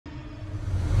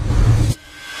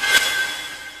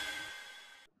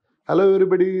Hello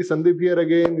everybody, Sandeep here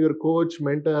again, your coach,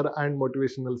 mentor and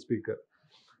motivational speaker.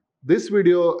 This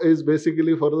video is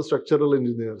basically for the structural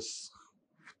engineers.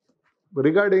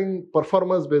 Regarding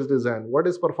performance-based design, what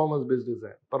is performance-based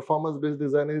design? Performance-based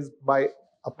design is by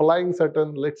applying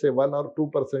certain, let's say 1 or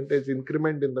 2%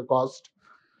 increment in the cost,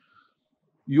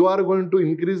 you are going to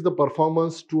increase the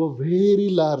performance to a very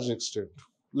large extent.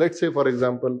 Let's say, for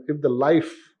example, if the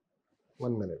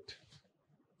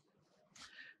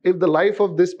life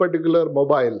of this particular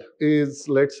mobile is,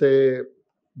 let's say,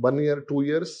 1 year, 2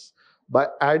 years, by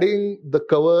adding the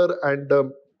cover and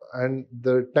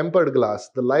the tempered glass,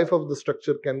 the life of the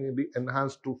structure can be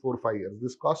enhanced to 4-5 years.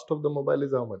 This cost of the mobile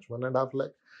is how much? 1.5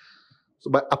 lakh. So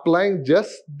by applying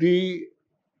just the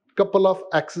couple of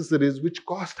accessories which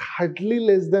cost hardly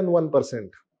less than 1%,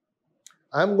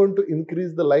 I'm going to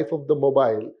increase the life of the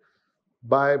mobile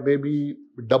by maybe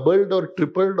doubled or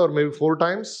tripled or maybe 4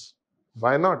 times.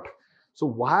 Why not? So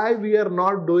why we are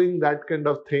not doing that kind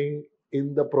of thing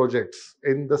in the projects,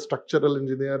 in the structural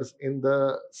engineers, in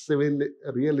the civil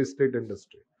real estate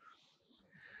industry?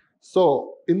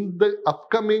 So in the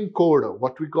upcoming code,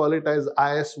 what we call it as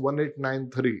IS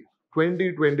 1893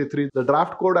 2023, the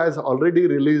draft code is already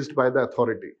released by the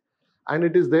authority and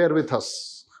it is there with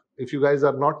us. If you guys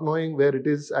are not knowing where it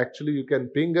is, actually you can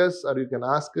ping us or you can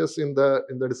ask us in the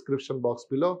description box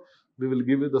below. We will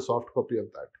give you the soft copy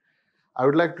of that. I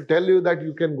would like to tell you that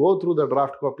you can go through the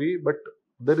draft copy, but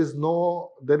there is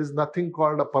nothing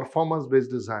called a performance-based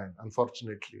design,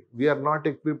 unfortunately. We are not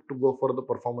equipped to go for the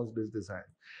performance-based design.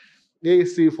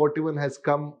 AEC 41 has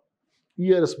come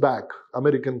years back,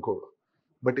 American code.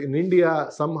 But in India,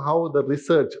 somehow the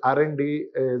research,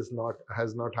 R&D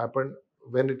has not happened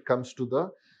when it comes to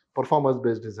the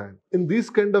performance-based design. In these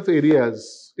kind of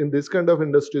areas, in this kind of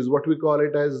industries, what we call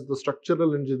it as the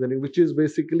structural engineering, which is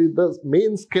basically the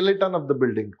main skeleton of the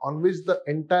building on which the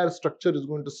entire structure is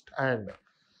going to stand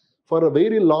for a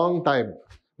very long time.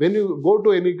 When you go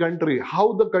to any country,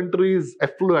 how the country is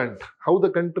affluent, how the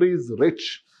country is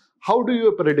rich, how do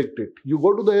you predict it? You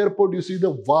go to the airport, you see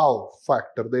the wow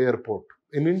factor, the airport.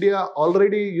 In India,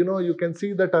 already, you can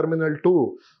see the Terminal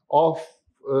 2 of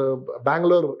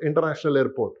Bangalore International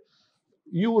Airport.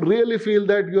 You really feel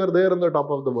that you are there on the top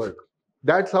of the world.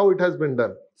 That's how it has been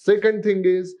done. Second thing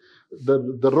is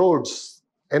the roads,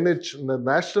 NH, the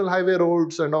national highway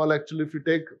roads and all. Actually, if you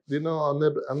take,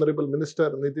 Honorable Minister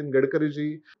Nitin Gadkari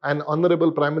ji and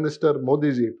Honorable Prime Minister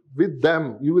Modi ji, with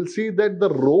them, you will see that the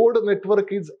road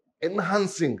network is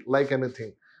enhancing like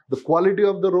anything. The quality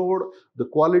of the road, the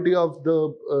quality of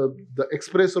the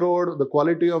express road, the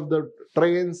quality of the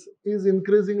trains is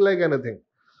increasing like anything.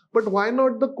 But why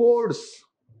not the codes?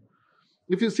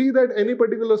 If you see that any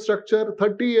particular structure,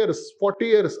 30 years, 40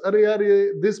 years,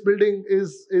 this building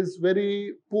is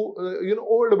very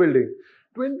old building.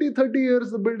 20, 30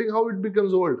 years, the building, how it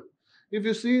becomes old. If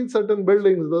you see certain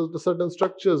buildings, those certain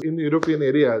structures in European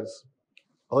areas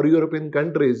or European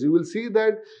countries, you will see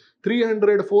that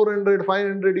 300, 400,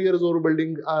 500 years old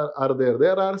buildings are there. They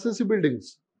are RCC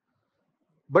buildings.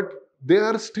 But they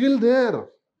are still there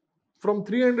from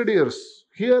 300 years.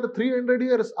 Here, 300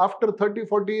 years, after 30,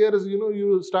 40 years,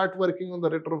 you start working on the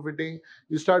retrofitting,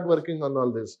 you start working on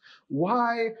all this.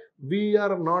 Why we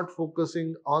are not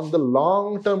focusing on the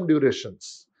long-term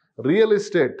durations? Real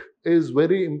estate is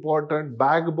very important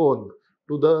backbone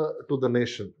to the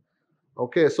nation.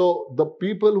 Okay, so the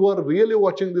people who are really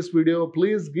watching this video,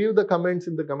 please give the comments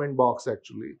in the comment box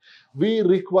actually. We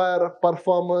require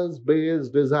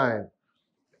performance-based design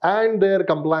and their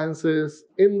compliances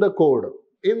in the code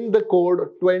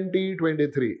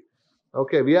 2023.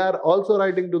 Okay, we are also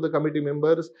writing to the committee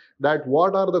members that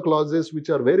what are the clauses which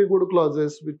are very good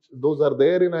clauses, which those are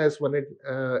there in IS 18,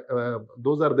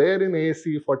 those are there in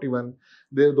AEC 41,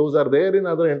 those are there in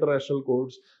other international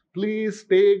codes. Please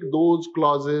take those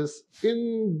clauses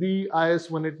in the IS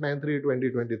 1893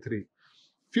 2023.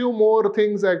 Few more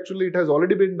things, actually, it has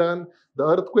already been done. The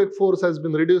earthquake force has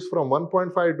been reduced from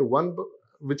 1.5 to 1,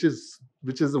 which is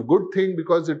a good thing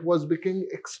because it was becoming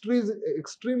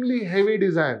extremely heavy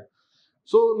design.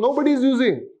 So nobody is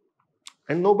using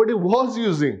and nobody was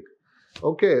using.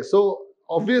 Okay, so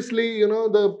obviously,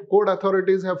 the code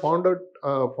authorities have found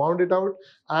it out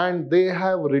and they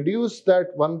have reduced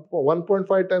that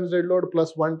 1.5 times dead load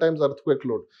plus 1 times earthquake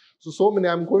load. So many.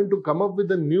 I'm going to come up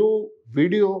with a new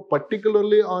video,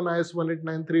 particularly on IS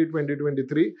 1893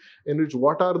 2023, in which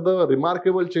what are the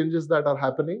remarkable changes that are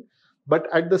happening. But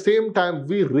at the same time,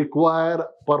 we require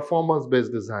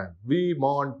performance-based design. We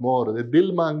want more. The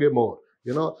dil mange more.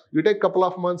 You take a couple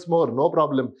of months more, no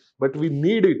problem. But we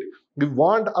need it. We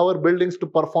want our buildings to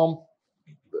perform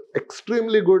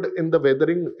extremely good in the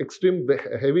weathering,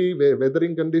 heavy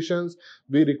weathering conditions.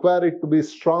 We require it to be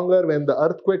stronger when the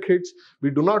earthquake hits. We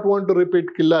do not want to repeat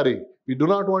Killari. We do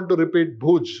not want to repeat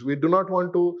Bhuj. We do not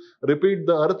want to repeat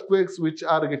the earthquakes which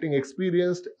are getting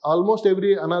experienced almost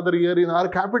every another year in our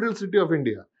capital city of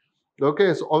India.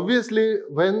 Okay, so obviously,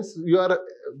 once you are,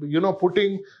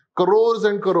 putting crores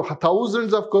and crores,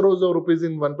 thousands of crores of rupees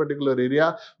in one particular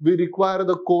area, we require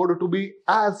the code to be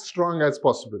as strong as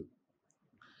possible.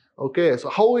 Okay, so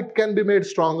how it can be made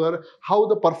stronger, how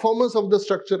the performance of the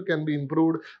structure can be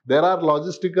improved. There are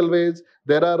logistical ways,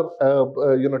 there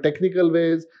are technical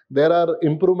ways, there are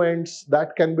improvements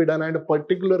that can be done at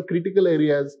particular critical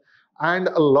areas, and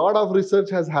a lot of research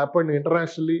has happened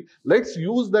internationally. Let's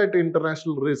use that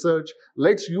international research.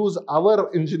 Let's use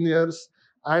our engineers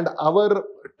and our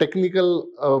technical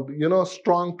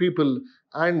strong people,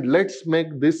 and let's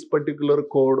make this particular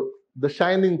code the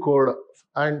shining code,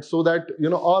 and so that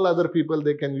all other people,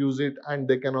 they can use it and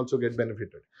they can also get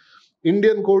benefited.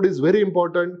 Indian code is very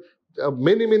important.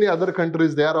 Many other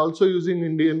countries, they are also using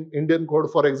Indian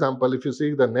code. For example, if you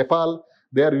see the Nepal,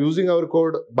 they are using our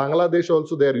code. Bangladesh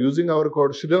also, they are using our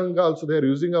code. Sri Lanka also, they are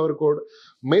using our code.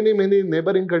 Many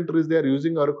neighboring countries, they are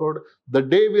using our code. The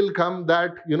day will come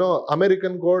that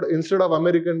American code, instead of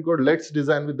American code, let's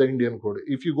design with the Indian code.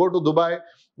 If you go to Dubai,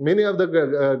 many of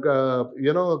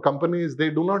the companies, they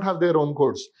do not have their own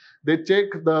codes. They check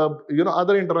the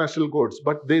other international codes,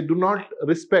 but they do not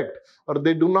respect, or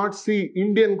they do not see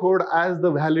Indian code as the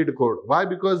valid code. Why?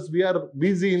 Because we are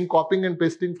busy in copying and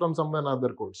pasting from some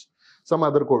other codes.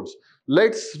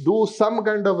 Let's do some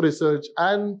kind of research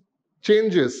and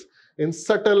changes in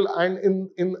subtle and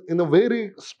in a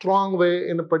very strong way,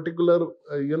 in a particular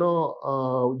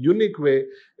unique way,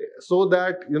 so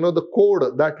that the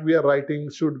code that we are writing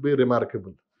should be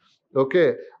remarkable.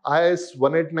 Okay, IS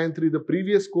 1893, the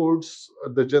previous codes,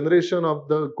 the generation of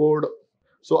the code.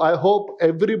 So I hope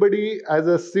everybody, as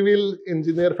a civil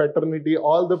engineer fraternity,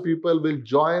 all the people will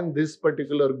join this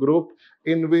particular group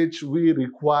in which we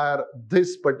require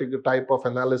this particular type of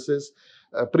analysis.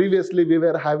 Previously, we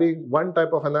were having one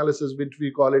type of analysis, which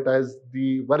we call it as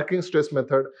the working stress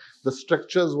method. The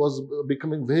structures was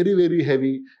becoming very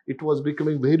heavy. It was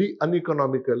becoming very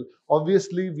uneconomical.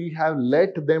 Obviously, we have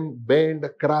let them bend,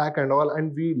 crack and all,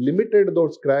 and we limited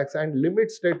those cracks, and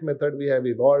limit state method we have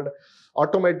evolved.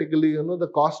 Automatically,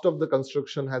 the cost of the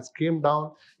construction has came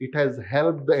down. It has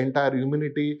helped the entire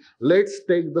humanity. Let's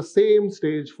take the same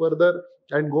stage further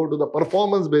and go to the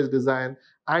performance-based design,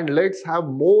 and let's have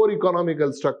more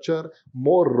economical structure,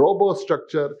 more robust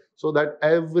structure, so that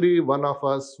every one of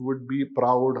us would be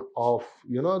proud of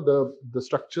the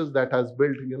structures that has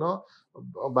built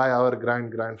by our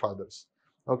grandfathers.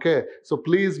 Okay, so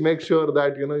please make sure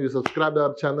that you subscribe to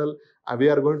our channel. We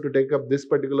are going to take up this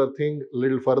particular thing a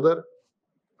little further.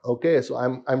 Okay, so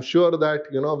I'm sure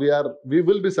that we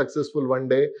will be successful one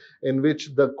day, in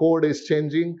which the code is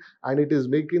changing and it is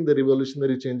making the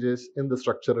revolutionary changes in the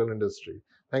structural industry.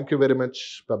 Thank you very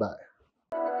much. Bye bye.